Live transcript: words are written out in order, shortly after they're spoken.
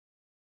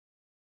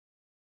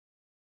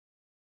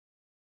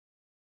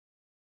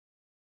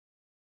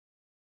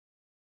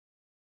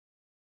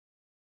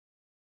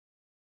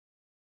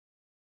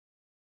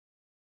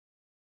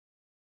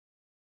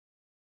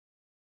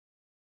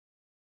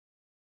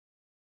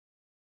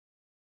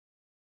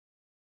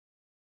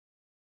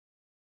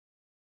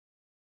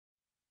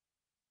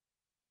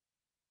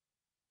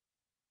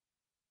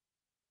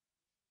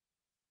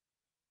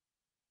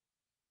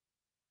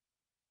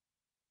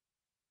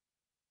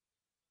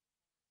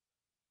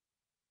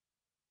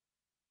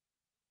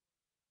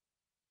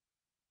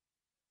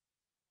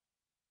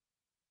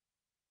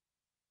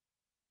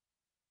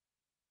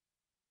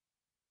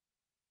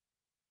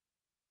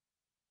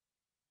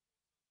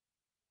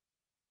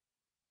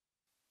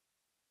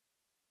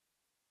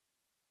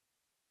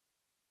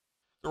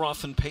They're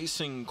often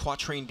pacing.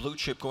 Quatrain Blue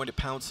Chip going to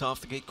pounce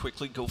off the gate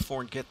quickly, go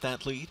for and get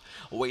that lead.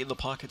 Away in the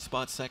pocket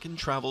spot second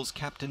travels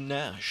Captain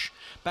Nash.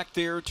 Back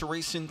there to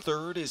race in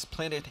third is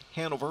Planet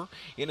Hanover.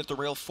 In at the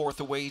rail fourth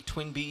away,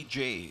 Twin Bee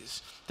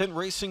Jays. Then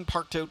racing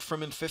parked out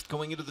from in fifth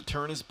going into the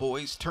turn is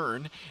Boys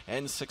Turn.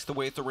 And sixth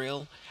away at the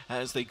rail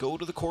as they go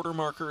to the quarter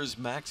marker is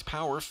Max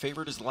Power,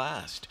 favored as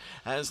last.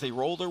 As they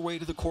roll their way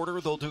to the quarter,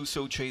 they'll do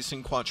so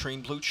chasing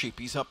Quatrain Blue Chip.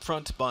 He's up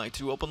front by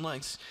 2 open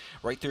lengths.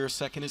 Right there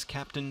second is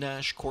Captain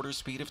Nash, quarter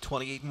speed of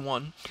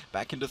 28-1.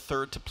 Back into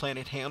third to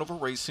Planet Hanover,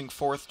 racing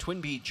fourth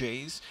Twin Bee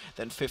Jays.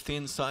 Then fifth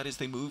inside as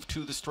they move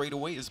to the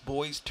straightaway is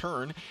Boys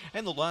Turn.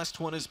 And the last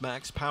one is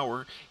Max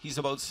Power. He's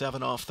about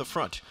 7 off the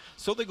front.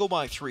 So they go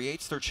by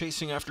 3/8. They're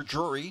chasing after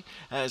Jury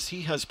as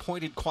he has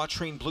pointed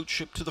Quatrain Blue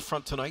Chip to the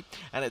front tonight.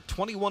 And at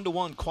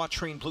 21-1,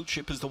 Quatrain Blue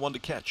Chip is the one to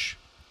catch.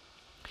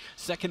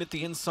 Second at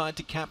the inside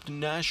to Captain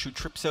Nash, who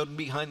trips out and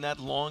behind that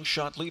long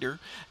shot leader.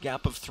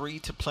 Gap of 3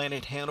 to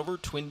Planet Hanover,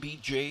 Twin Bee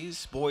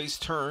Jays, Boys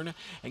Turn.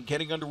 And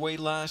getting underway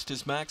last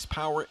is Max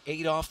Power,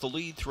 8 off the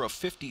lead through a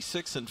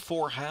 56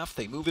 4/2.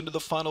 They move into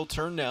the final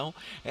turn now,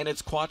 and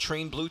it's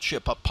Quatrain Blue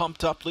Chip, a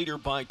pumped up leader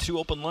by 2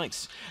 open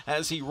lengths.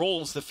 As he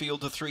rolls the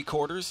field to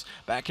 3/4,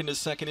 back into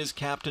second is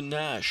Captain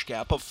Nash.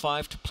 Gap of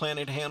 5 to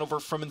Planet Hanover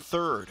from in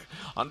third.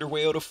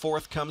 Underway out of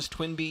fourth comes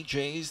Twin Bee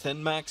Jays,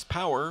 then Max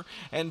Power,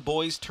 and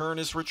Boys Turn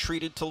is retreated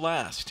to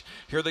last.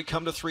 Here they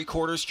come to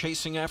 3/4,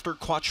 chasing after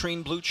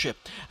Quatrain Blue Chip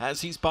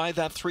as he's by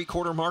that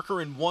 3/4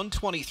 marker in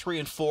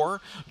 1:23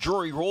 4.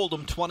 Jury rolled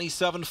him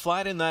 27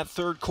 flat in that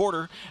third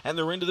quarter, and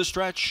they're into the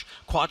stretch.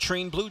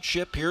 Quatrain Blue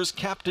Chip, here's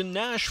Captain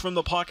Nash from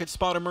the pocket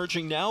spot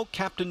emerging now.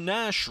 Captain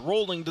Nash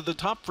rolling to the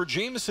top for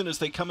Jameson as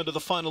they come into the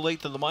final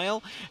 8th of the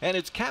mile, and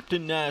it's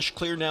Captain Nash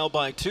clear now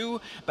by 2.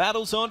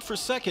 Battles on for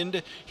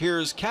second.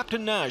 Here's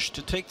Captain Nash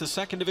to take the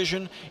second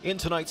division in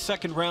tonight's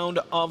second round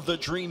of the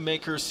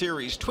Dreammaker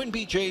Series. Twin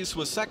Bee Jays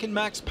was second,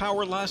 Max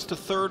Power last to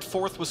third,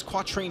 fourth was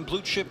Quatrain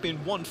Blue Chip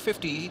in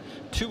 1:50,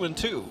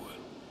 2-2.